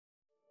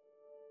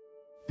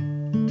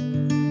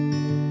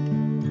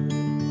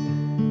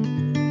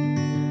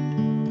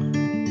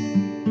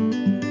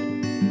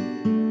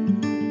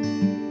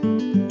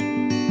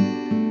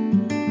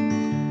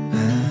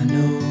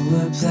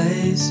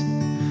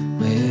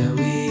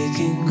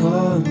ain't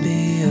gonna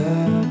be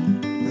alone.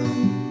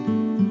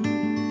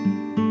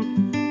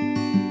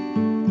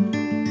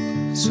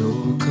 So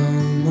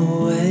come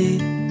away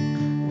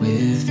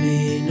with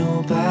me,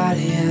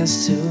 nobody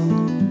has to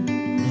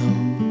know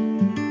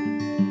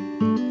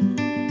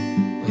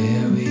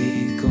where we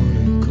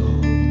gonna go.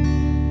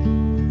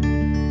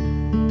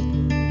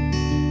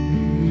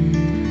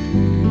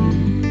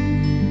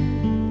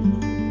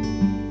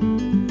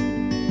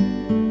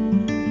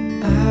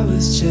 I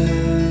was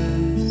just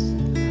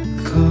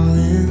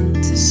calling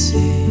to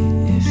see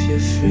if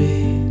you're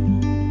free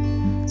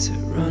to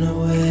run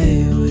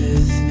away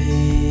with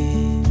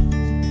me,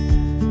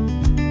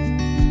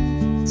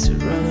 to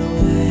run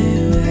away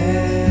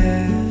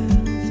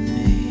with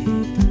me.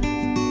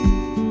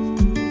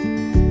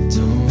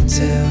 Don't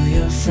tell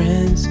your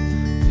friends,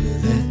 we'll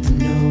let them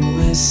know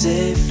we're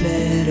safe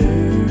later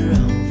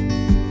on.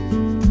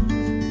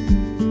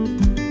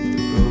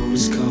 The road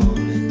is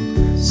calling,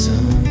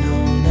 sun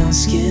on our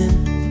skin,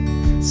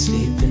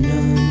 sleeping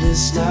under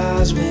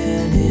stars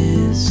when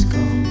it's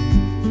gone.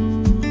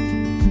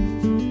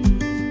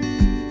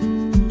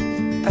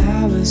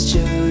 I was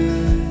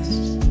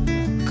just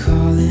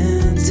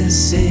calling to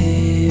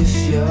see if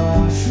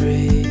you're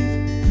free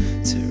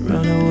to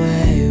run away